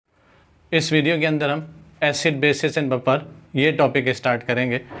इस वीडियो के अंदर हम एसिड बेसिस एंड बफर ये टॉपिक स्टार्ट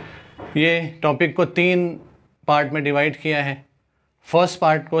करेंगे। ये टॉपिक को 3 पार्ट में डिवाइड किया है। फर्स्ट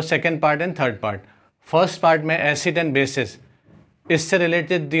पार्ट को second part and third part. First part में एसिड एंड बेसिस, इससे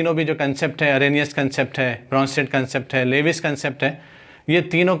रिलेटेड तीनों भी जो कंसेप्ट है, अरेनियस कंसेप्ट है, ब्रॉन्स्टेड कंसेप्ट है, लेविस कंसेप्ट है, ये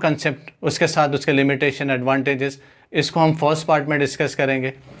तीनों कंसेप्ट उसके साथ उसके लिमिटेशन, एडवांटेजेस, इसको हम फर्स्ट पार्ट में डिस्कस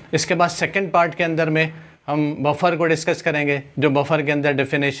करेंगे। इसके बाद सेकंड पार्ट के अंदर में हम बफर को डिस्कस करेंगे, जो बफर के अंदर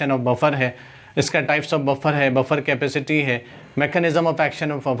डेफिनेशन ऑफ बफर है, इसका टाइप्स ऑफ बफर है, बफर कैपेसिटी है, mechanism of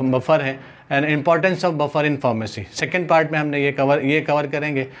action of buffer है and importance of buffer in pharmacy. Second part में हमने ये कवर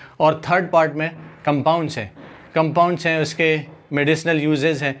करेंगे। और थर्ड पार्ट में कंपाउंड्स हैं, उसके मेडिसिनल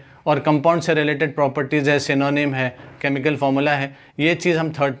यूजेस हैं और कंपाउंड से रिलेटेड प्रॉपर्टीज़ है, सिनोनिम है, केमिकल फार्मूला है, ये चीज़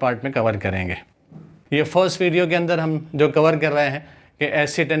हम थर्ड पार्ट में कवर करेंगे। ये फर्स्ट वीडियो के अंदर हम जो कवर कर रहे हैं कि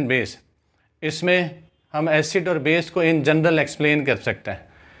एसिड एंड बेस, इसमें हम एसिड और बेस को इन जनरल एक्सप्लेन कर सकते हैं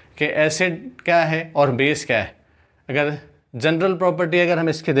कि एसिड क्या है और बेस क्या है। अगर जनरल प्रॉपर्टी अगर हम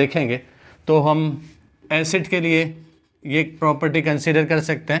इसके देखेंगे तो हम एसिड के लिए ये प्रॉपर्टी कंसीडर कर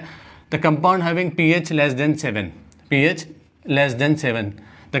सकते हैं, the compound having pH less than 7,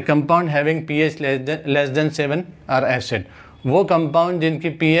 the compound having pH less than 7 are acid. वो कंपाउंड जिनकी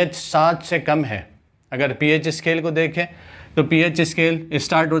pH 7 से कम है। अगर pH स्केल को देखें तो pH स्केल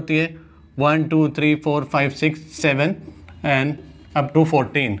स्टार्ट होती है 1 2 3 4 5 6 7 एंड अप टू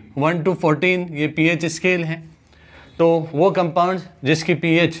 14। 1 to 14 ये pH स्केल है। तो वो कंपाउंड जिसकी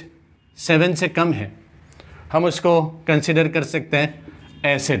pH 7 से कम है, हम उसको कंसिडर कर सकते हैं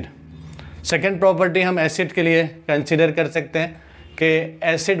एसिड। सेकेंड प्रॉपर्टी हम एसिड के लिए कंसिडर कर सकते हैं कि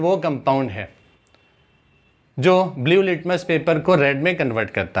एसिड वो कंपाउंड है जो ब्लू लिटमस पेपर को रेड में कन्वर्ट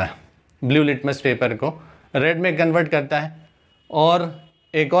करता है। ब्लू लिटमस पेपर को रेड में कन्वर्ट करता है। और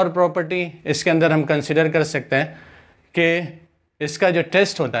एक और प्रॉपर्टी इसके अंदर हम कंसिडर कर सकते हैं कि इसका जो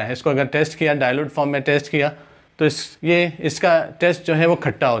टेस्ट होता है, इसको अगर टेस्ट किया, डाइल्यूट फॉर्म में टेस्ट किया, तो इसका टेस्ट जो है वो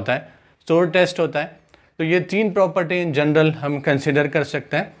खट्टा होता है, सोर टेस्ट होता है। तो ये 3 प्रॉपर्टी इन जनरल हम कंसिडर कर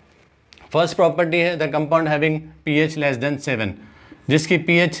सकते हैं। फर्स्ट प्रॉपर्टी है the compound having pH less than 7, जिसकी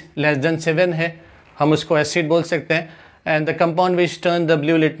pH लेस देन 7 है, हम उसको एसिड बोल सकते हैं। And the compound which turn the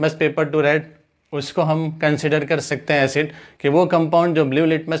blue litmus paper two red, उसको हम कंसिडर कर सकते हैं एसिड, कि वो कंपाउंड जो ब्लू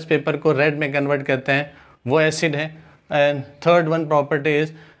लिटमस पेपर को रेड में कन्वर्ट करते हैं वो एसिड है। And third one property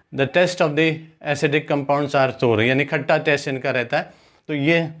is the test of the acidic compounds are सोर, यानी खट्टा टेस्ट इनका रहता है। तो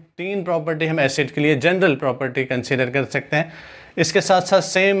ये 3 प्रॉपर्टी हम एसिड के लिए जनरल प्रॉपर्टी कंसिडर कर सकते हैं। इसके साथ साथ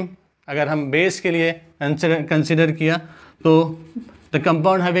सेम अगर हम बेस के लिए कंसिडर किया तो the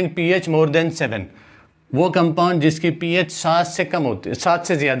compound having pH more than 7, वो कंपाउंड जिसकी pH 7 से कम होती है, 7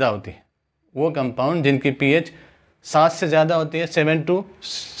 से ज़्यादा होती है, वो कंपाउंड जिनकी pH 7 से ज़्यादा होती है, 7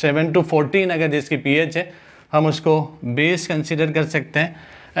 to 14 अगर जिसकी pH है, हम उसको बेस कंसिडर कर सकते हैं।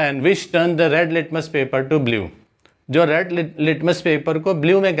 And which turn the red litmus paper two blue, जो रेड लिटमस पेपर को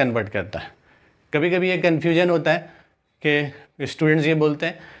ब्लू में कन्वर्ट करता है। कभी कभी ये कन्फ्यूजन होता है कि स्टूडेंट्स ये बोलते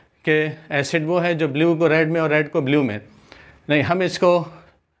हैं कि एसिड वो है जो ब्लू को रेड में और रेड को ब्लू में। नहीं, हम इसको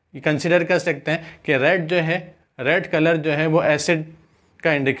कंसिडर कर सकते हैं कि रेड जो है, रेड कलर जो है वो एसिड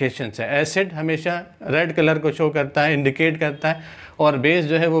का इंडिकेशन है। एसिड हमेशा रेड कलर को शो करता है, इंडिकेट करता है, और बेस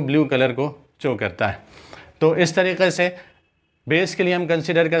जो है वो ब्लू कलर को शो करता है। तो इस तरीके से बेस के लिए हम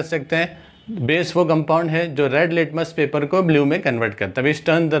कंसिडर कर सकते हैं, बेस वो कंपाउंड है जो रेड लिटमस पेपर को ब्लू में कन्वर्ट करता है, विच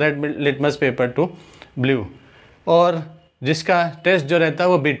turn the red litmus paper two blue. और जिसका टेस्ट जो रहता है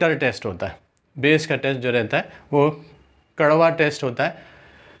वो बिटर टेस्ट होता है। बेस का टेस्ट जो रहता है वो कड़वा टेस्ट होता है,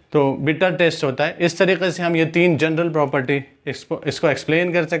 तो बिटर टेस्ट होता है। इस तरीके से हम ये 3 जनरल प्रॉपर्टी इसको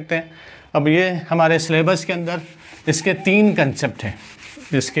एक्सप्लेन कर सकते हैं। अब ये हमारे सिलेबस के अंदर इसके 3 कंसेप्ट हैं।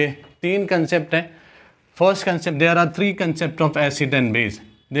 इसके 3 कंसेप्ट हैं। First concept, there are 3 concept of acid and base.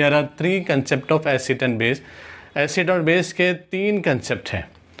 There are 3 concept of acid and base. Acid और बेस के 3 कंसेप्ट हैं।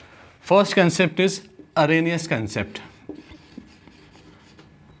 First concept is Arrhenius concept.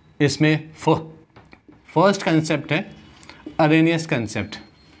 इसमें फर्स्ट कंसेप्ट है Arrhenius concept.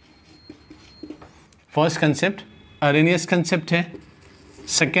 First concept Arrhenius concept है।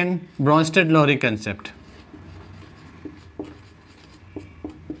 Second Brønsted lorry concept.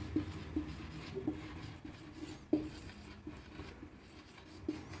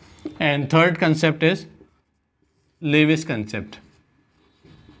 And third concept is Levi's concept.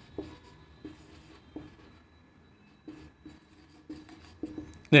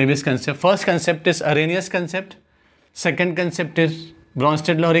 Lewis concept. First concept is Arrhenius concept. Second concept is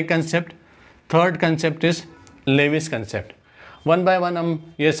Bronsted-Lowry concept. Third concept is Lewis concept. One by one हम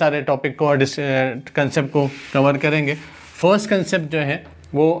ये सारे topic को और concept को cover करेंगे। First concept जो है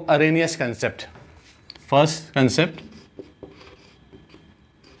वो Arrhenius concept. First concept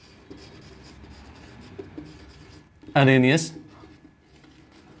Arrhenius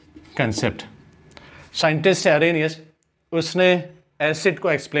concept. Scientist है अरेनियस, उसने एसिड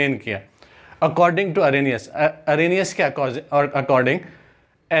को एक्सप्लेन किया अकॉर्डिंग टू अरेनियस। अरेनियस के अकॉर्डिंग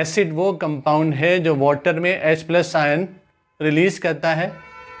एसिड वो कंपाउंड है जो वाटर में H+ आयन रिलीज करता है।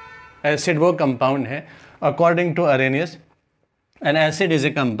 एसिड वो कंपाउंड है according to Arrhenius, N acid is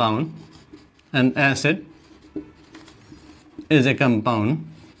a compound, N acid is a compound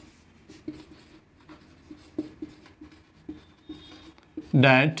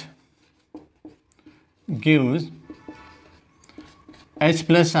that gives H+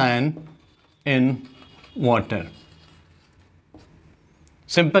 ion in water।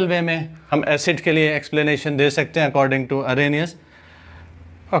 Simple way में हम एसिड के लिए एक्सप्लेनेशन दे सकते हैं according to Arrhenius.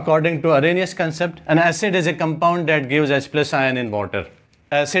 According to Arrhenius concept, N acid is a compound that gives H+ ion in water।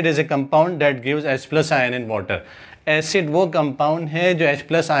 Acid is a compound that gives H+ ion in water। Acid वो compound है जो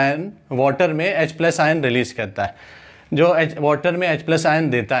H+ ion water में H+ ion release करता है, जो water में H+ ion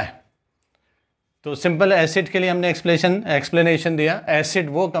देता है। तो सिंपल एसिड के लिए हमने एक्सप्लेनेशन दिया, एसिड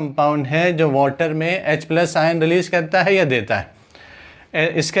वो कंपाउंड है जो वाटर में H+ आयन रिलीज करता है या देता है।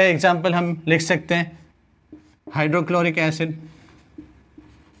 इसका एग्जांपल हम लिख सकते हैं हाइड्रोक्लोरिक एसिड,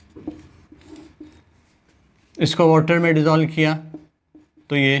 इसको वाटर में डिज़ोल्व किया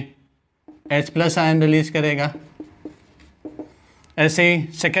तो ये H+ आयन रिलीज करेगा। ऐसे ही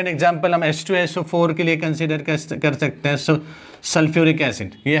सेकेंड एग्जाम्पल हम H2SO4 के लिए कंसिडर कर सकते हैं। सल्फ्यूरिक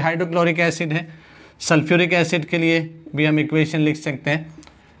एसिड, ये हाइड्रोक्लोरिक एसिड है। सल्फ्यूरिक एसिड के लिए भी हम इक्वेशन लिख सकते हैं,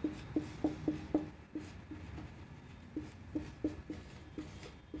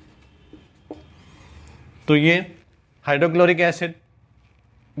 तो ये हाइड्रोक्लोरिक एसिड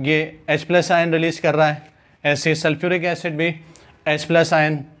ये H+ आयन रिलीज कर रहा है, ऐसे सल्फ्यूरिक एसिड भी H+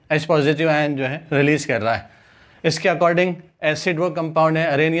 आयन H+ आयन जो है रिलीज कर रहा है। इसके अकॉर्डिंग एसिड वो कंपाउंड है,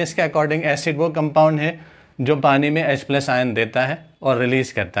 अरेनियस के अकॉर्डिंग एसिड वो कंपाउंड है जो पानी में H+ आयन देता है और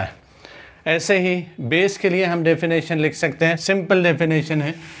रिलीज करता है। ऐसे ही बेस के लिए हम डेफिनेशन लिख सकते हैं। सिंपल डेफिनेशन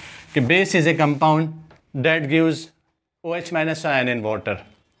है कि base is a compound that gives OH- ion in water.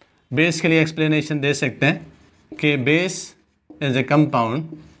 Base के लिए एक्सप्लेनेशन दे सकते हैं कि base is a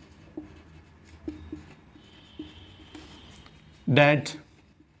compound that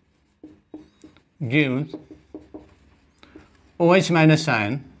gives OH- ion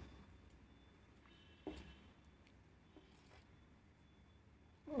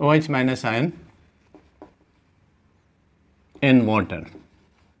ion in water।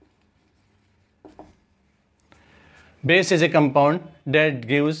 Base is a compound that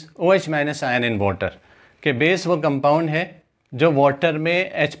gives OH- ion in water। कि base वो compound है जो water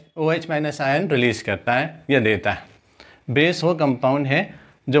में OH- आयन रिलीज करता है या देता है। बेस वो कंपाउंड है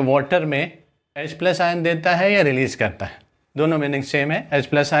जो वाटर में H+ आयन देता है या रिलीज करता है। दोनों मीनिंग सेम है,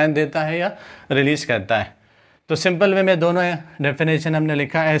 H+ आयन देता है या रिलीज करता है। तो सिंपल वे में दोनों डेफिनेशन हमने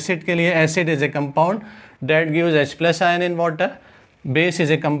लिखा। एसिड के लिए acid is a compound that gives H+ ion in water, base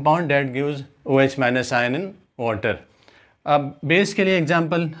is a compound that gives OH- ion in water. अब बेस के लिए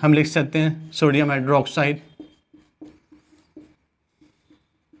एग्जांपल हम लिख सकते हैं सोडियम हाइड्रोक्साइड,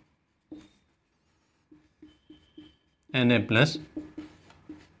 Na+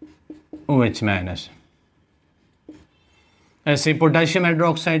 OH-। ऐसे पोटेशियम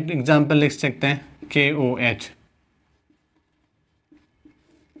हाइड्रोक्साइड एग्जांपल लिख सकते हैं KOH।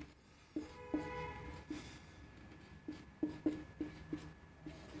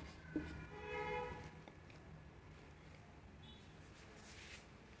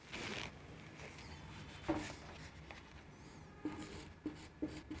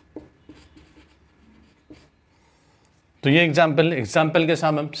 तो ये एग्जाम्पल के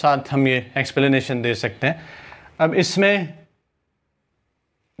साथ हम ये एक्सप्लेनेशन दे सकते हैं। अब इसमें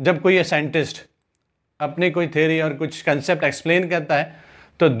जब कोई साइंटिस्ट अपनी कोई थ्योरी और कुछ कंसेप्ट एक्सप्लेन करता है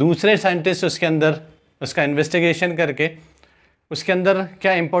तो दूसरे साइंटिस्ट उसके अंदर उसका इन्वेस्टिगेशन करके उसके अंदर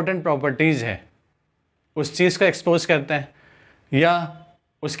क्या इंपॉर्टेंट प्रॉपर्टीज़ है उस चीज़ को एक्सपोज करते हैं, या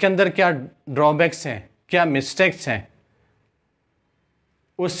उसके अंदर क्या ड्रॉबैक्स हैं, क्या मिस्टेक्स हैं,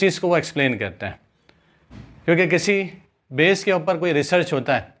 उस चीज़ को वो एक्सप्लेन करते हैं। क्योंकि किसी बेस के ऊपर कोई रिसर्च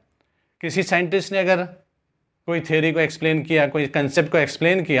होता है, किसी साइंटिस्ट ने अगर कोई थ्योरी को एक्सप्लेन किया, कोई कंसेप्ट को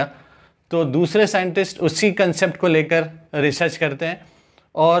एक्सप्लेन किया, तो दूसरे साइंटिस्ट उसी कंसेप्ट को लेकर रिसर्च करते हैं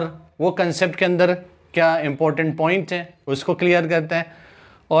और वो कंसेप्ट के अंदर क्या इंपॉर्टेंट पॉइंट हैं उसको क्लियर करते हैं,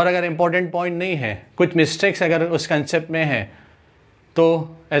 और अगर इंपॉर्टेंट पॉइंट नहीं है, कुछ मिस्टेक्स अगर उस कंसेप्ट में है,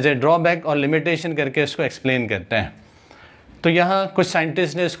 तो एज ए ड्रॉबैक और लिमिटेशन करके उसको एक्सप्लेन करते हैं। तो यहाँ कुछ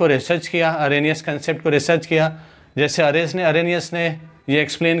साइंटिस्ट ने इसको रिसर्च किया, अरेनियस कंसेप्ट को रिसर्च किया। जैसे अरेनियस ने ये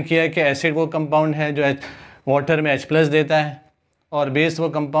एक्सप्लेन किया कि एसिड वो कंपाउंड है जो वाटर में H+ देता है, और बेस वो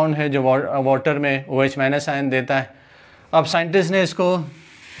कंपाउंड है जो वाटर में OH- आयन देता है। अब साइंटिस्ट ने इसको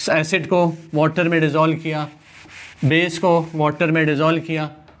एसिड को वाटर में डिज़ोल्व किया, बेस को वाटर में डिज़ोल्व किया,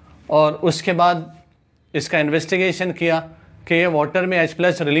 और उसके बाद इसका इन्वेस्टिगेशन किया कि ये वाटर में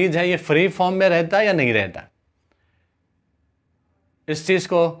H+ रिलीज है, ये फ्री फॉर्म में रहता है या नहीं रहता। इस चीज़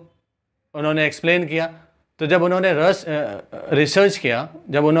को उन्होंने एक्सप्लेन किया। तो जब उन्होंने रिसर्च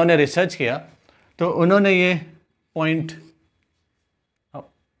किया तो उन्होंने ये पॉइंट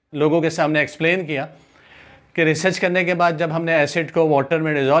लोगों के सामने एक्सप्लेन किया कि रिसर्च करने के बाद जब हमने एसिड को वाटर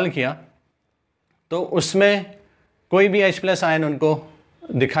में डिज़ोल्व किया तो उसमें कोई भी H+ आयन उनको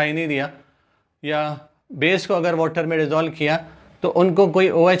दिखाई नहीं दिया, या बेस को अगर वाटर में डिज़ोल्व किया तो उनको कोई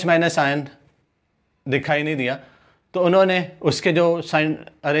OH- आयन दिखाई नहीं दिया। तो उन्होंने उसके जो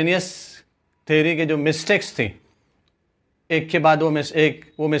अरेनियस थ्योरी के जो मिस्टेक्स थी, एक के बाद वो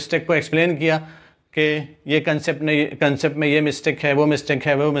मिस्टेक को एक्सप्लेन किया कि ये कंसेप्ट में ये मिस्टेक है, वो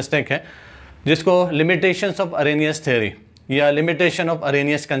मिस्टेक है, जिसको लिमिटेशंस ऑफ अरेनियस थ्योरी या लिमिटेशन ऑफ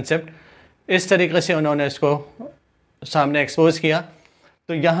अरेनियस कंसेप्ट, इस तरीके से उन्होंने इसको सामने एक्सपोज किया।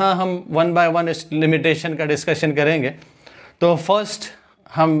 तो यहाँ हम 1 बाय 1 इस लिमिटेशन का डिस्कशन करेंगे। तो फर्स्ट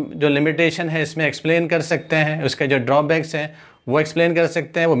हम जो लिमिटेशन है इसमें एक्सप्लेन कर सकते हैं, उसके जो ड्रॉबैक्स हैं वो एक्सप्लेन कर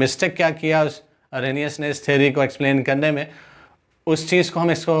सकते हैं, वो मिस्टेक क्या किया उस अरेनियस ने इस थ्योरी को एक्सप्लेन करने में, उस चीज़ को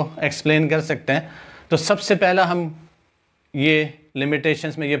हम इसको एक्सप्लेन कर सकते हैं। तो सबसे पहला हम ये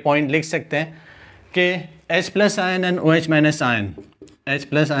लिमिटेशंस में ये पॉइंट लिख सकते हैं कि H+ ion and OH- ion,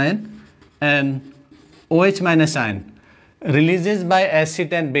 H+ ion and OH- ion releases by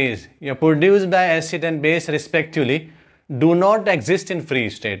acid and base या produced by acid and base respectively do not exist in free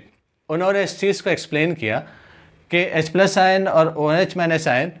state। उन्होंने इस चीज़ को एक्सप्लेन किया कि H+ आयन और OH-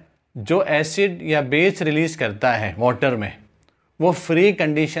 आयन जो acid या base release करता है वाटर में, वो फ्री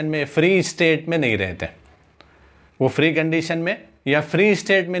कंडीशन में, फ्री स्टेट में नहीं रहते। वो फ्री कंडीशन में या फ्री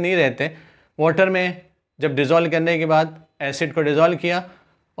स्टेट में नहीं रहते। वाटर में जब डिज़ोल्व करने के बाद एसिड को डिज़ोल्व किया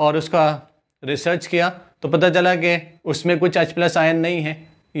और उसका रिसर्च किया तो पता चला कि उसमें कुछ H+ आयन नहीं है,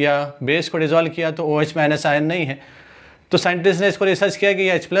 या बेस को डिज़ोल्व किया तो OH- आयन नहीं है। तो साइंटिस्ट ने इसको रिसर्च किया कि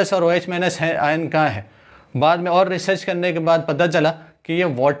ये H+ और OH- आयन कहाँ है। बाद में और रिसर्च करने के बाद पता चला कि ये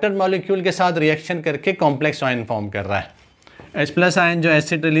वाटर मॉलिक्यूल के साथ रिएक्शन करके कॉम्प्लेक्स आयन फॉर्म कर रहा है। H+ आयन जो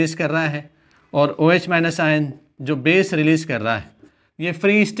एसिड रिलीज़ कर रहा है और OH- आयन जो बेस रिलीज़ कर रहा है, ये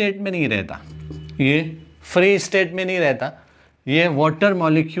फ्री स्टेट में नहीं रहता। ये वाटर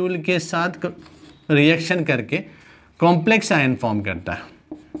मॉलिक्यूल के साथ रिएक्शन करके कॉम्प्लेक्स आयन फॉर्म करता है।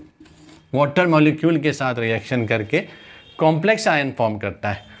 वाटर मॉलिक्यूल के साथ रिएक्शन करके कॉम्प्लेक्स आयन फॉर्म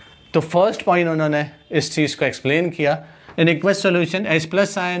करता है। तो फर्स्ट पॉइंट उन्होंने इस चीज़ को एक्सप्लेन किया। In aqueous solution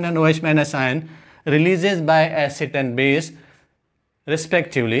H+ ion and OH- ion releases bye acid and base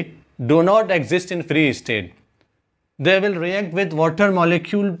respectively do not exist in free state. They will react with water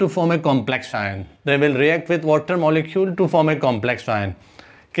molecule to form a complex ion.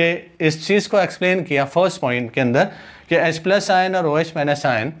 कि इस चीज़ को explain किया first point के अंदर कि H+ ion और OH-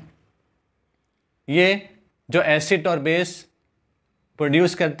 ion ये जो एसिड और बेस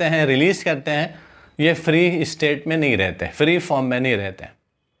प्रोड्यूस करते हैं, रिलीज करते हैं, ये फ्री स्टेट में नहीं रहते, फ्री फॉर्म में नहीं रहते।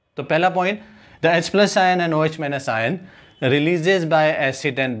 तो पहला point, the H+ ion and OH- ion releases by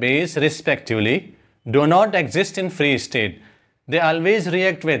acid and base respectively do not exist in free state. They always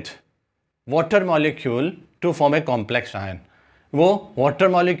react with water molecule to form a complex ion. वो water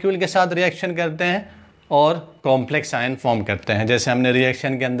molecule के साथ reaction करते हैं और complex ion form करते हैं, जैसे हमने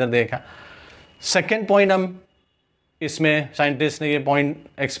रिएक्शन के अंदर देखा। सेकेंड पॉइंट, हम इसमें साइंटिस्ट ने ये पॉइंट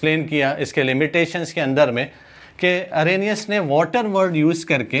एक्सप्लेन किया इसके लिमिटेशंस के अंदर में कि अरेनियस ने वाटर वर्ड यूज़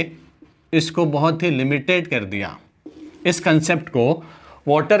करके इसको बहुत ही लिमिटेड कर दिया। इस कंसेप्ट को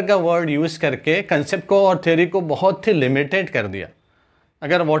वाटर का वर्ड यूज़ करके कंसेप्ट को और थ्योरी को बहुत ही लिमिटेड कर दिया।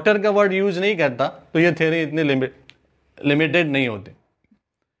 अगर वाटर का वर्ड यूज़ नहीं करता तो ये थ्योरी इतनी लिमिटेड नहीं होती,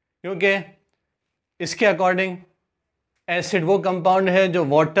 क्योंकि इसके अकॉर्डिंग एसिड वो कंपाउंड है जो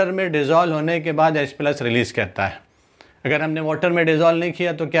वाटर में डिज़ोल्व होने के बाद H+ रिलीज़ करता है। अगर हमने वाटर में डिज़ोल्व नहीं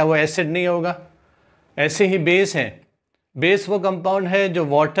किया तो क्या वो एसिड नहीं होगा? ऐसे ही बेस है, बेस वो कंपाउंड है जो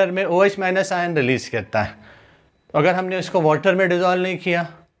वाटर में OH- आयन रिलीज़ करता है। अगर हमने उसको वाटर में डिज़ोल्व नहीं किया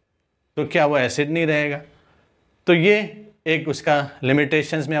तो क्या वो एसिड नहीं रहेगा? तो ये एक उसका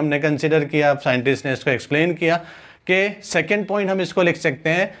लिमिटेशंस में हमने कंसिडर किया। अब साइंटिस्ट ने इसको एक्सप्लेन किया कि सेकंड पॉइंट हम इसको लिख सकते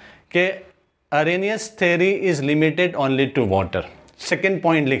हैं कि Arrhenius theory is limited only to water. Second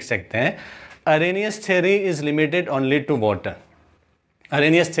point लिख सकते हैं, Arrhenius theory is limited only to water.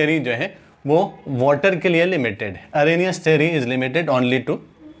 Arrhenius theory जो है वो वाटर के लिए लिमिटेड है। Arrhenius theory is limited only to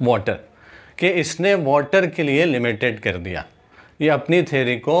water, कि इसने वाटर के लिए लिमिटेड कर दिया, ये अपनी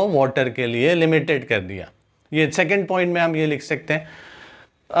थ्योरी को वाटर के लिए लिमिटेड कर दिया। ये सेकंड पॉइंट में हम ये लिख सकते हैं।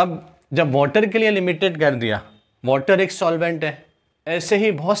 अब जब वाटर के लिए लिमिटेड कर दिया वाटर एक सॉल्वेंट है, ऐसे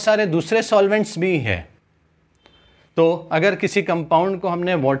ही बहुत सारे दूसरे सॉल्वेंट्स भी हैं। तो अगर किसी कंपाउंड को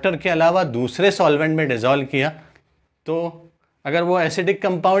हमने वाटर के अलावा दूसरे सॉल्वेंट में डिज़ोल्व किया, तो अगर वो एसिडिक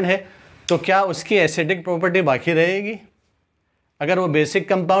कंपाउंड है तो क्या उसकी एसिडिक प्रॉपर्टी बाकी रहेगी? अगर वो बेसिक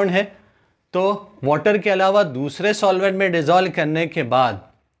कंपाउंड है तो वाटर के अलावा दूसरे सॉल्वेंट में डिज़ोल्व करने के बाद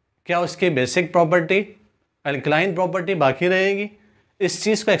क्या उसकी बेसिक प्रॉपर्टी, अल्कलाइन प्रॉपर्टी बाकी रहेगी? इस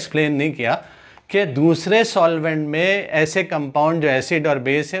चीज़ को एक्सप्लेन नहीं किया कि दूसरे सॉल्वेंट में ऐसे कंपाउंड जो एसिड और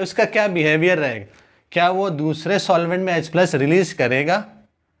बेस है उसका क्या बिहेवियर रहेगा, क्या वो दूसरे सॉल्वेंट में H+ रिलीज करेगा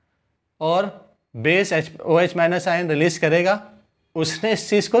और बेस OH- आयन रिलीज करेगा? उसने इस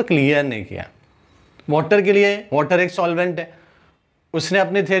चीज़ को क्लियर नहीं किया। वाटर के लिए, वाटर एक सॉल्वेंट है, उसने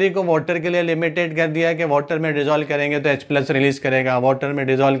अपनी थ्योरी को वाटर के लिए लिमिटेड कर दिया कि वाटर में डिज़ोल्व करेंगे तो H+ रिलीज करेगा, वाटर में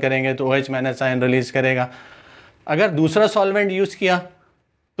डिज़ोल्व करेंगे तो OH- आयन रिलीज करेगा। अगर दूसरा सॉल्वेंट यूज़ किया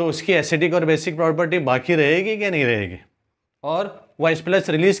तो उसकी एसिडिक और बेसिक प्रॉपर्टी बाकी रहेगी कि नहीं रहेगी, और वो H+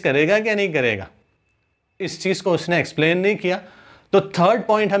 रिलीज करेगा कि नहीं करेगा? इस चीज़ को उसने एक्सप्लेन नहीं किया। तो थर्ड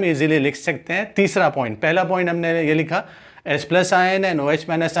पॉइंट हम इजीली लिख सकते हैं। तीसरा पॉइंट, पहला पॉइंट हमने ये लिखा H+ ion and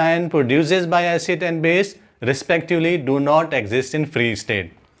OH- ion produces bye acid and base respectively do not exist in free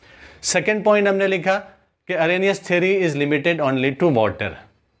state. Second point हमने लिखा कि Arrhenius theory is limited only to water,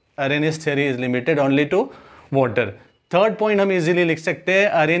 Arrhenius theory is limited only to water. Third point हम easily लिख सकते हैं,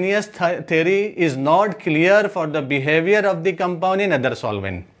 Arrhenius theory is not clear for the behaviour of the compound in other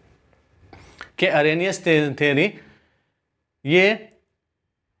solvent. कि Arrhenius theory ये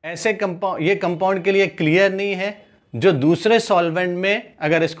ऐसे compound के लिए clear नहीं है जो दूसरे सॉल्वेंट में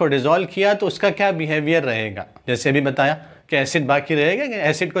अगर इसको डिज़ोल्व किया तो उसका क्या बिहेवियर रहेगा। जैसे अभी बताया कि एसिड बाकी रहेगा, कि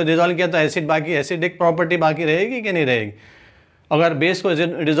एसिड को डिज़ोल्व किया तो एसिड बाकी, एसिडिक प्रॉपर्टी बाकी रहेगी कि नहीं रहेगी? अगर बेस को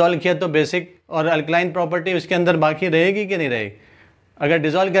डिज़ोल्व किया तो बेसिक और अल्कलाइन प्रॉपर्टी उसके अंदर बाकी रहेगी कि नहीं रहेगी? अगर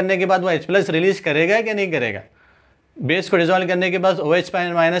डिज़ोल्व करने के बाद वो H+ रिलीज करेगा कि नहीं करेगा? बेस को डिज़ोल्व करने के बाद OH-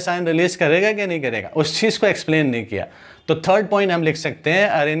 आयन रिलीज करेगा कि नहीं करेगा? उस चीज़ को एक्सप्लेन नहीं किया। तो थर्ड पॉइंट हम लिख सकते हैं,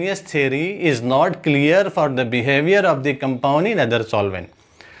 Arrhenius theory is not clear for the behaviour of the compound in other solvent.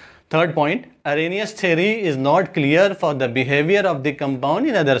 Third point, Arrhenius theory is not clear for the behaviour of the compound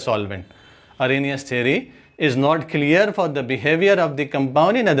in other solvent. Arrhenius theory is not clear for the behaviour of the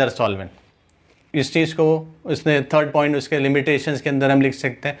compound in other solvent. इस चीज़ को उसने third point उसके limitations के अंदर हम लिख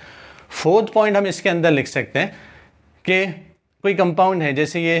सकते हैं। फोर्थ पॉइंट हम इसके अंदर लिख सकते हैं कि कोई कंपाउंड है,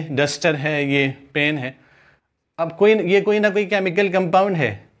 जैसे ये डस्टर है, ये पेन है, अब कोई ना कोई केमिकल कंपाउंड है,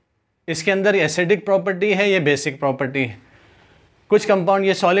 इसके अंदर एसिडिक प्रॉपर्टी है, ये बेसिक प्रॉपर्टी है। कुछ कंपाउंड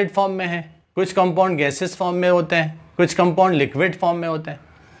ये सॉलिड फॉर्म में है, कुछ कंपाउंड गैसेस फॉर्म में होते हैं, कुछ कंपाउंड लिक्विड फॉर्म में होते हैं।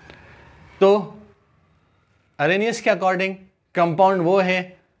 तो अरेनियस के अकॉर्डिंग कंपाउंड वो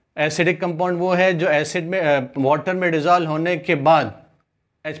है, एसिडिक कंपाउंड वो है जो एसिड में वाटर में डिज़ोल्व होने के बाद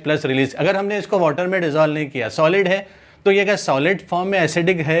H+ रिलीज। अगर हमने इसको वाटर में डिज़ोल्व नहीं किया, सॉलिड है तो ये क्या सॉलिड फॉर्म में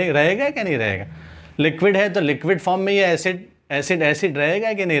एसिडिक है, रहेगा कि नहीं रहेगा? लिक्विड है तो लिक्विड फॉर्म में ये एसिड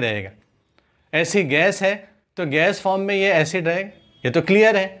रहेगा कि नहीं रहेगा? ऐसी गैस है तो गैस फॉर्म में ये एसिड रहेगा। ये तो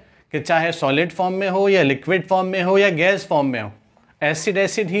क्लियर है कि चाहे सॉलिड फॉर्म में हो या लिक्विड फॉर्म में हो या गैस फॉर्म में हो,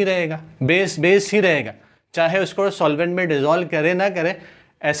 एसिड ही रहेगा, बेस ही रहेगा। चाहे उसको सॉल्वेंट में डिज़ोल्व करे ना करे,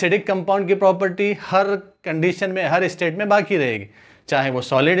 एसिडिक कंपाउंड की प्रॉपर्टी हर कंडीशन में, हर स्टेट में बाकी रहेगी, चाहे वो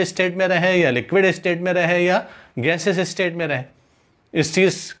सॉलिड स्टेट में रहे या लिक्विड स्टेट में रहे या गैसेस स्टेट में रहे। इस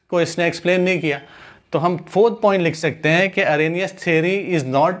चीज़ को इसने एक्सप्लेन नहीं किया। तो हम फोर्थ पॉइंट लिख सकते हैं कि Arrhenius theory is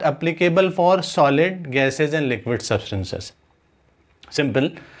not applicable for solid, gases and liquid substances.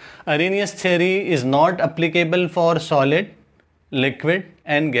 Simple, Arrhenius theory is not applicable for solid, liquid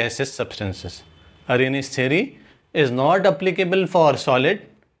and gases substances. Arrhenius theory is not applicable for solid,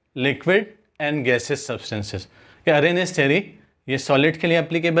 liquid and gases substances. कि Arrhenius theory ये solid के लिए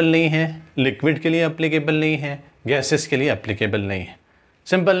applicable नहीं है, liquid के लिए applicable नहीं है, गैसेस के लिए एप्लीकेबल नहीं है।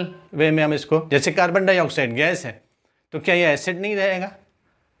 सिंपल वे में हम इसको, जैसे कार्बन डाइऑक्साइड गैस है तो क्या ये एसिड नहीं रहेगा?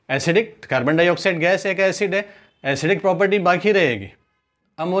 एसिडिक, कार्बन डाइऑक्साइड गैस एक एसिड है, एसिडिक प्रॉपर्टी बाकी रहेगी।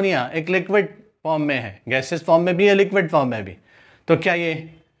 अमोनिया एक लिक्विड फॉर्म में है, गैसेस फॉर्म में भी है, लिक्विड फॉर्म में भी, तो क्या ये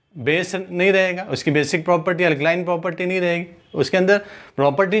बेस नहीं रहेगा? उसकी बेसिक प्रॉपर्टी, अल्कलाइन प्रॉपर्टी नहीं रहेगी, उसके अंदर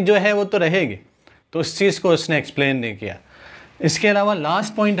प्रॉपर्टी जो है वो तो रहेगी। तो उस चीज़ को उसने एक्सप्लेन नहीं किया। इसके अलावा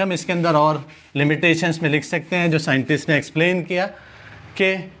लास्ट पॉइंट हम इसके अंदर और लिमिटेशंस में लिख सकते हैं जो साइंटिस्ट ने एक्सप्लेन किया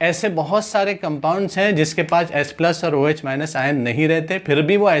कि ऐसे बहुत सारे कंपाउंड्स हैं जिसके पास H+ और OH- आयन नहीं रहते, फिर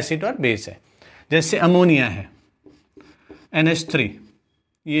भी वो एसिड और बेस है। जैसे अमोनिया है, NH3,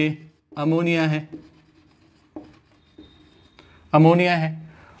 ये अमोनिया है,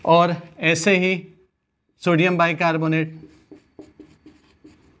 और ऐसे ही सोडियम बाइकार्बोनेट,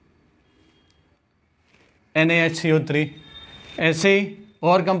 NaHCO3, ऐसे ही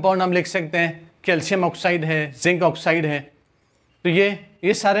और कंपाउंड हम लिख सकते हैं कैल्शियम ऑक्साइड है, जिंक ऑक्साइड है। तो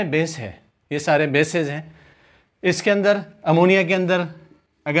ये सारे बेस है, ये सारे बेसेस हैं। इसके अंदर अमोनिया के अंदर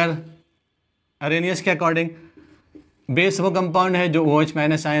अगर अरेनियस के अकॉर्डिंग बेस वो कंपाउंड है जो OH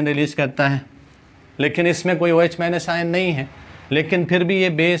माइनस आयन रिलीज करता है, लेकिन इसमें कोई OH माइनस आयन नहीं है, लेकिन फिर भी ये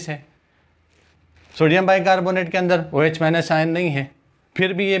बेस है। सोडियम बाइकार्बोनेट के अंदर OH माइनस आयन नहीं है,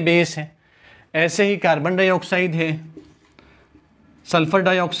 फिर भी ये बेस है। ऐसे ही कार्बन डाइऑक्साइड है, सल्फर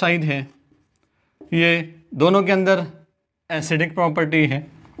डाइऑक्साइड है, ये दोनों के अंदर एसिडिक प्रॉपर्टी है।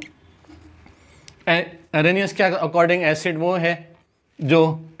 अरेनियस के अकॉर्डिंग एसिड वो है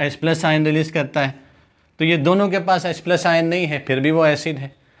जो H+ आयन रिलीज करता है, तो ये दोनों के पास H+ आयन नहीं है, फिर भी वो एसिड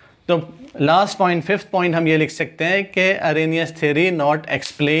है। तो लास्ट पॉइंट, फिफ्थ पॉइंट हम ये लिख सकते हैं कि Arrhenius theory not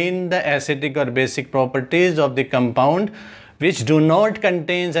explain the acidic और basic properties of the compound which do not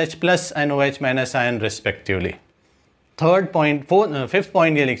contains H+ and OH minus ion respectively. Fifth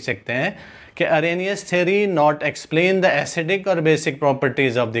point ये लिख सकते हैं कि Arrhenius theory not explain the acidic और basic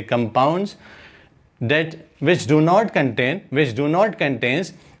properties of the compounds that which do not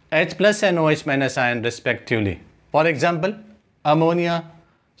contains H+ and OH minus ion respectively. For example, ammonia,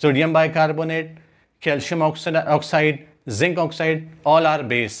 sodium bicarbonate, calcium oxide, zinc oxide, all are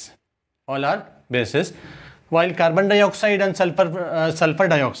bases, while carbon dioxide and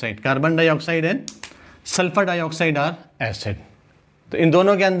sulfur dioxide are acid. तो इन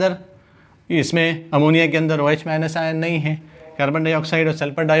दोनों के अंदर, इसमें ammonia के अंदर OH minus ion नहीं है, carbon dioxide और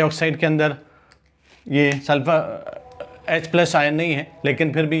सल्फर डाइऑक्साइड के अंदर ये सल्फर H+ आयन नहीं है,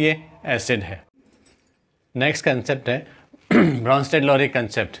 लेकिन फिर भी ये एसिड है। नेक्स्ट कंसेप्ट है ब्रॉन्स्टेड-लोरी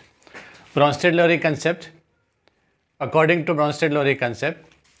concept. ब्रॉन्स्टेड-लोरी concept, according to ब्रॉन्स्टेड-लोरी concept,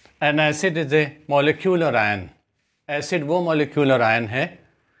 N acid is a molecular ion. Acid वो मॉलिक्यूलर आयन है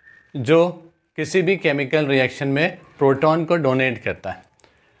जो किसी भी केमिकल रिएक्शन में प्रोटॉन को डोनेट करता है।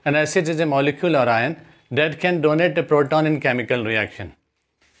 N acid is a molecular ion that can donate A proton in chemical reaction.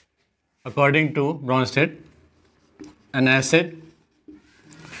 According to Bronsted, an acid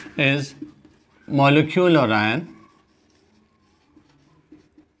is molecular ion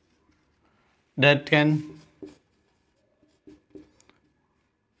that can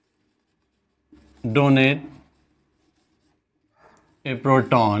donate a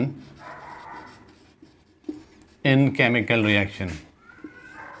proton in chemical reaction.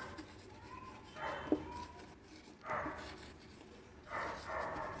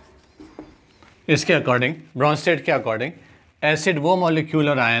 इसके according, Brønsted के according, acid वो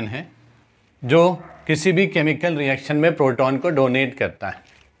molecular ion है जो किसी भी chemical reaction में proton को donate करता है।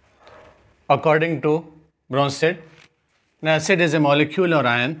 According to Brønsted, N acid is a molecular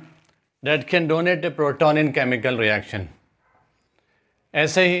ion that can donate A proton in chemical reaction.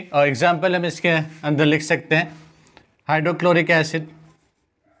 ऐसे ही और एग्जाम्पल हम इसके अंदर लिख सकते हैं, हाइड्रोक्लोरिक एसिड,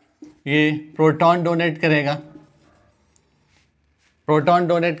 ये प्रोटॉन डोनेट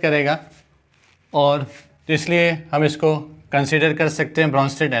करेगा और इसलिए हम इसको कंसीडर कर सकते हैं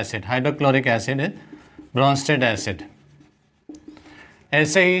ब्रॉन्स्टेड एसिड। हाइड्रोक्लोरिक एसिड है ब्रॉन्स्टेड एसिड।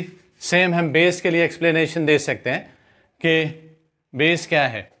 ऐसे ही सेम हम बेस के लिए एक्सप्लेनेशन दे सकते हैं कि बेस क्या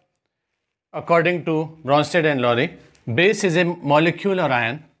है। According to Brønsted and lorry, base is a molecular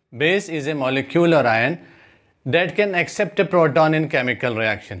ion that can accept A proton in chemical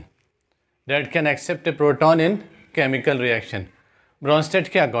reaction. Brønsted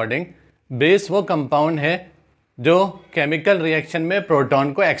के अकॉर्डिंग बेस वो कंपाउंड है जो केमिकल रिएक्शन में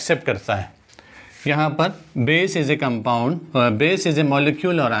प्रोटॉन को एक्सेप्ट करता है। यहाँ पर base is a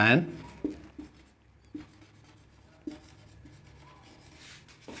molecular ion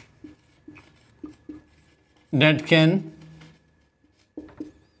that can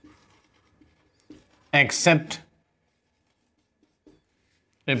accept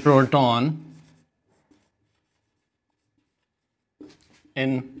a proton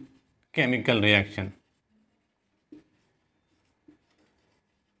in chemical reaction.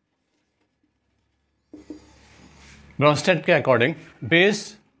 Brønsted के अकॉर्डिंग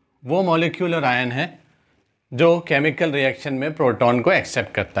बेस वो मॉलिक्यूलर आयन है जो केमिकल रिएक्शन में प्रोटॉन को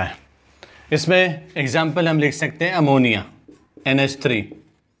एक्सेप्ट करता है। इसमें एग्जाम्पल हम लिख सकते हैं अमोनिया NH3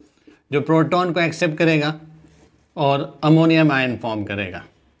 जो प्रोटॉन को एक्सेप्ट करेगा और अमोनियम आयन फॉर्म करेगा।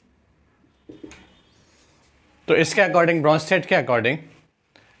 तो इसके अकॉर्डिंग, ब्रॉन्स्टेड के अकॉर्डिंग,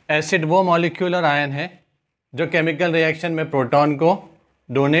 एसिड वो मॉलिक्यूलर आयन है जो केमिकल रिएक्शन में प्रोटॉन को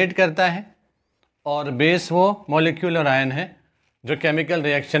डोनेट करता है और बेस वो मॉलिक्यूलर आयन है जो केमिकल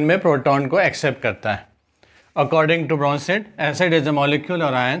रिएक्शन में प्रोटॉन को एक्सेप्ट करता है। According to Brønsted, acid is a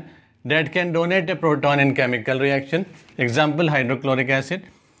molecular ion that can donate a proton in chemical reaction. Example, hydrochloric acid.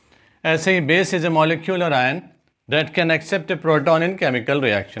 ऐसे ही base is a molecular ion that can accept a proton in chemical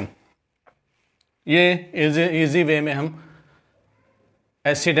reaction. ये easy way में हम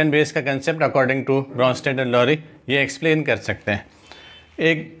acid and base का concept according to Brønsted and lorry ये explain कर सकते हैं।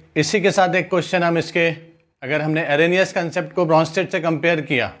 एक इसी के साथ एक क्वेश्चन हम इसके, अगर हमने अरेनियस कंसेप्ट को ब्रॉन्स्टेड से कंपेयर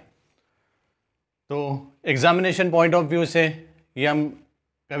किया तो एग्जामिनेशन पॉइंट ऑफ व्यू से ये हम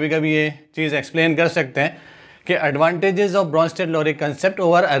कभी कभी ये चीज़ एक्सप्लेन कर सकते हैं कि advantages of Bronsted Lowry concept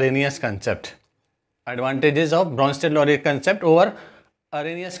over Arrhenius concept, advantages of Bronsted Lowry concept over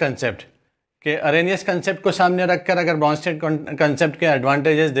Arrhenius concept, कि अरेनियस कंसेप्ट को सामने रखकर अगर ब्रॉन्स्टेड कंसेप्ट के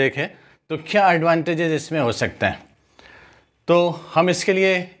एडवांटेजेस देखें तो क्या एडवांटेजेस इसमें हो सकते हैं। तो हम इसके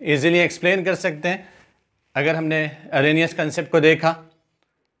लिए इजीली एक्सप्लेन कर सकते हैं। अगर हमने अरेनियस कंसेप्ट को देखा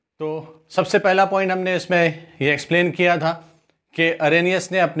तो सबसे पहला पॉइंट हमने इसमें ये एक्सप्लेन किया था कि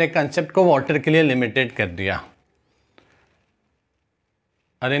अरेनियस ने अपने कंसेप्ट को वाटर के लिए लिमिटेड कर दिया।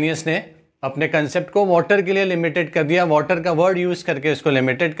 अरेनियस ने अपने कंसेप्ट को वाटर के लिए लिमिटेड कर दिया, वाटर का वर्ड यूज़ करके इसको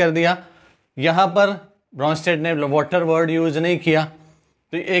लिमिटेड कर दिया। यहाँ पर ब्रॉन्स्टेड ने वाटर वर्ड यूज़ नहीं किया।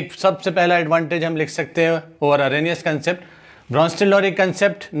 तो एक सबसे पहला एडवांटेज हम लिख सकते हैं over Arrhenius concept, Bronsted Lowry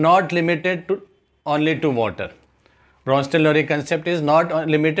concept not limited to only to water. Bronsted Lowry concept is not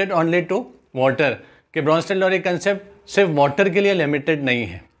limited only to water, कि ब्रॉन्स्टेड लॉरी कंसेप्ट सिर्फ वाटर के लिए लिमिटेड नहीं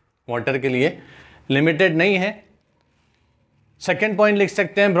है, वाटर के लिए लिमिटेड नहीं है। सेकेंड पॉइंट लिख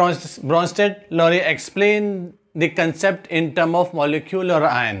सकते हैं Bronsted Lowry explain the concept in term of molecule और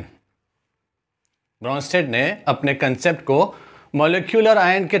आयन। ब्रॉन्स्टेड ने अपने कंसेप्ट को मॉलिक्यूल और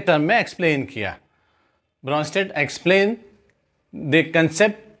आयन के टर्म में एक्सप्लेन किया। Brønsted explain the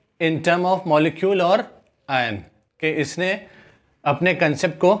concept in term of molecule और आयन, कि इसने अपने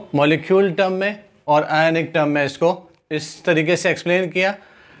कंसेप्ट को मॉलिक्यूल टर्म में और आयनिक टर्म में इसको इस तरीके से एक्सप्लेन किया।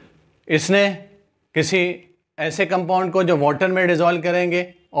 इसने किसी ऐसे कंपाउंड को जो वाटर में डिज़ोल्व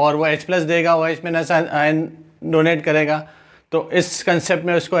करेंगे और वो H+ देगा, वो H- आयन डोनेट करेगा, तो इस कंसेप्ट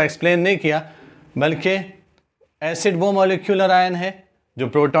में उसको एक्सप्लेन नहीं किया, बल्कि एसिड वो मॉलिक्यूलर आयन है जो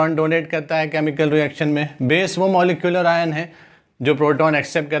प्रोटॉन डोनेट करता है केमिकल रिएक्शन में, बेस वो मॉलिक्यूलर आयन है जो प्रोटॉन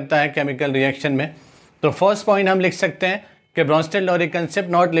एक्सेप्ट करता है केमिकल रिएक्शन में। तो फर्स्ट पॉइंट हम लिख सकते हैं कि Bronsted Lowry concept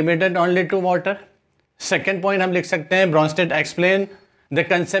not limited only to water. Second point हम लिख सकते हैं Brønsted explain the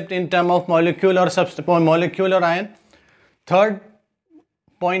concept in term of molecule और मॉलिक्यूल और आयन। थर्ड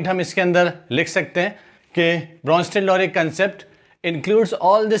पॉइंट हम इसके अंदर लिख सकते हैं कि Bronsted Lowry concept includes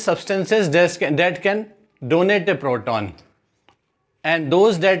all the substances that can donate a proton and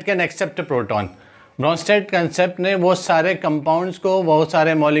those that can accept a proton. Brønsted concept ने वो सारे कंपाउंड्स को, वो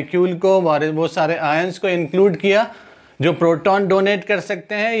सारे मॉलिक्यूल को, वो सारे आयंस को इंक्लूड किया जो प्रोटॉन डोनेट कर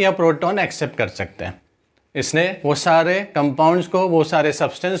सकते हैं या प्रोटॉन एक्सेप्ट कर सकते हैं। इसने वो सारे कंपाउंड्स को, वो सारे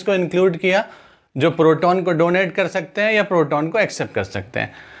सब्सटेंस को इंक्लूड किया जो प्रोटॉन को डोनेट कर सकते हैं या प्रोटॉन को एक्सेप्ट कर सकते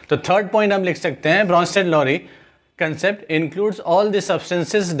हैं। तो थर्ड पॉइंट हम लिख सकते हैं Bronsted Lowry concept includes all the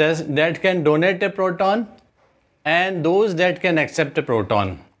substances that can donate a proton and those that can accept a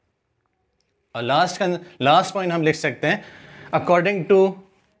proton. और लास्ट पॉइंट हम लिख सकते हैं according to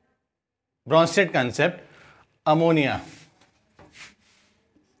Brønsted concept ammonia,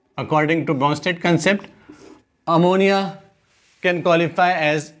 according to Brønsted concept ammonia can qualify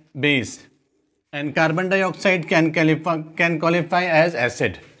as base and carbon dioxide can qualify as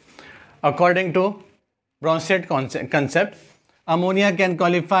acid. According to Bronsted concept, ammonia can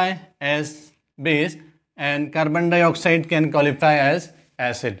qualify as base and carbon dioxide can qualify as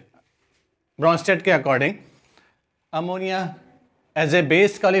acid. Bronsted के according ammonia as a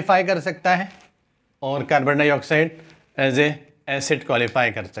base qualify कर सकता है और carbon dioxide as a acid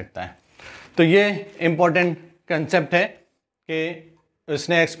qualify कर सकता है। तो ये इम्पोर्टेंट कंसेप्ट है कि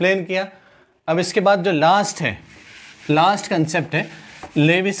उसने एक्सप्लेन किया। अब इसके बाद जो लास्ट कंसेप्ट है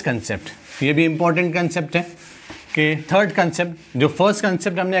लेविस कंसेप्ट, ये भी इम्पॉर्टेंट कंसेप्ट है कि थर्ड कंसेप्ट, जो फर्स्ट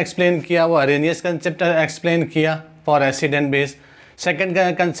कंसेप्ट हमने एक्सप्लेन किया वो अरेनियस कंसेप्ट एक्सप्लेन किया for acid and base. Second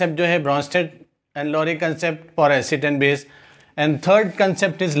concept जो है Brønsted and lorry concept for acid and base, and third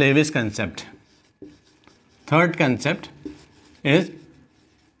concept is Levi's concept. Third concept is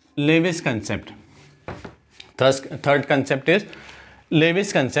Levi's concept. Third concept is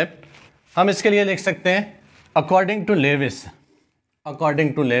Levi's concept. हम इसके लिए लिख सकते हैं according to Levi's,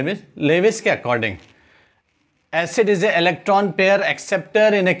 according to Levi's के according acid is a electron pair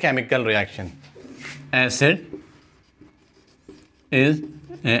acceptor in a chemical reaction. Acid is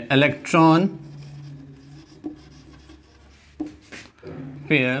a electron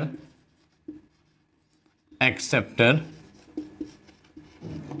pair acceptor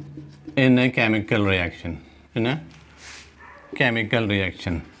in a chemical reaction, in a chemical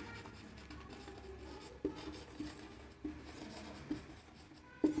reaction.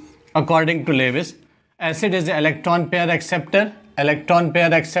 According to Lewis, acid is an electron pair acceptor electron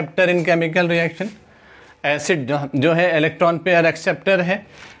pair acceptor in chemical reaction, acid जो है electron pair acceptor है,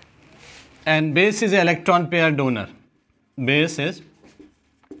 and base is electron pair donor, base is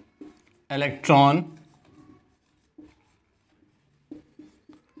electron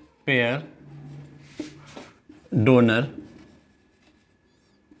pair donor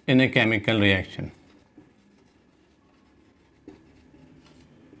in a chemical reaction.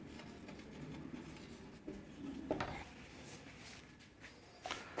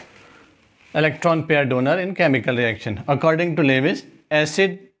 Electron pair donor in chemical reaction. According to Lewis,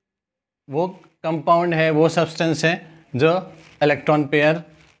 acid वो compound है, वो substance है जो electron pair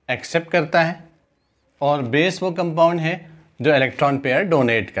accept करता है, और base वो compound है जो इलेक्ट्रॉन पेयर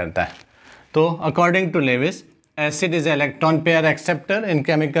डोनेट करता है. तो according to Levi's, acid is electron pair acceptor in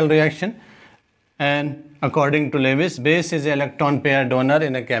chemical reaction, and according to Lewis, base is electron pair donor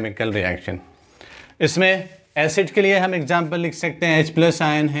in a chemical reaction. इसमें एसिड के लिए हम एग्जांपल लिख सकते हैं, H+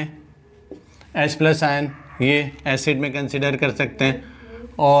 आयन है, H+ आयन ये एसिड में कंसिडर कर सकते हैं,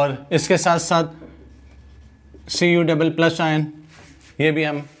 और इसके साथ साथ Cu++ आयन ये भी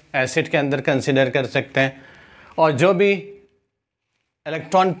हम एसिड के अंदर कंसिडर कर सकते हैं. और जो भी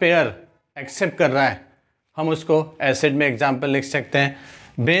इलेक्ट्रॉन पेयर एक्सेप्ट कर रहा है हम उसको एसिड में एग्जांपल लिख सकते हैं.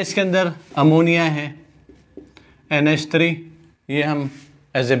 बेस के अंदर अमोनिया है, NH3, ये हम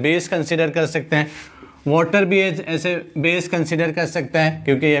एज ए बेस कंसिडर कर सकते हैं. वाटर भी ऐसे बेस कंसिडर कर सकते हैं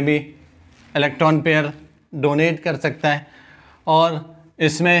क्योंकि ये भी इलेक्ट्रॉन पेयर डोनेट कर सकता है. और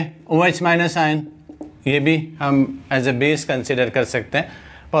इसमें OH- आयन ये भी हम एज ए बेस कंसिडर कर सकते हैं.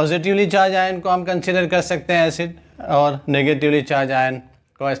 पॉजिटिवली चार्ज आयन को हम कंसिडर कर सकते हैं एसिड, और नेगेटिवली चार्ज आयन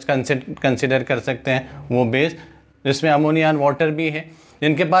को कंसिडर कर सकते हैं वो बेस, जिसमें अमोनिया और वाटर भी है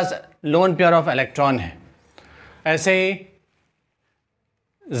जिनके पास लोन पेयर ऑफ इलेक्ट्रॉन है. ऐसे ही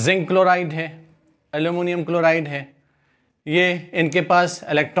जिंक क्लोराइड है, एल्यूमिनियम क्लोराइड है, ये इनके पास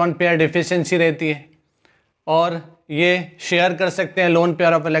इलेक्ट्रॉन पेयर डिफिशिएंसी रहती है, और ये शेयर कर सकते हैं लोन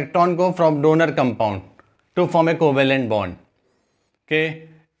पेयर ऑफ इलेक्ट्रॉन को from donor compound to form A covalent bond. के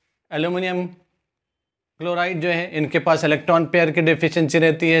एल्यूमिनियम क्लोराइड जो है इनके पास इलेक्ट्रॉन पेयर की डिफिशिएंसी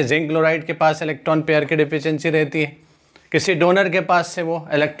रहती है, जिंक क्लोराइड के पास इलेक्ट्रॉन पेयर की डिफिशिएंसी रहती है. किसी डोनर के पास से वो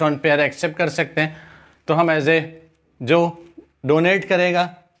इलेक्ट्रॉन पेयर एक्सेप्ट कर सकते हैं, तो हम एज ए जो डोनेट करेगा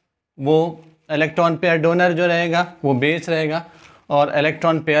वो इलेक्ट्रॉन पेयर डोनर जो रहेगा वो बेस रहेगा, और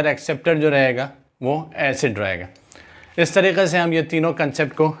इलेक्ट्रॉन पेयर एक्सेप्टर जो रहेगा वो एसिड रहेगा. इस तरीके से हम ये तीनों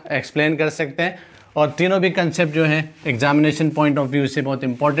कंसेप्ट को एक्सप्लेन कर सकते हैं, और तीनों भी कंसेप्ट जो है एग्जामिनेशन पॉइंट ऑफ व्यू से बहुत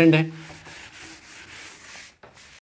इंपॉर्टेंट है.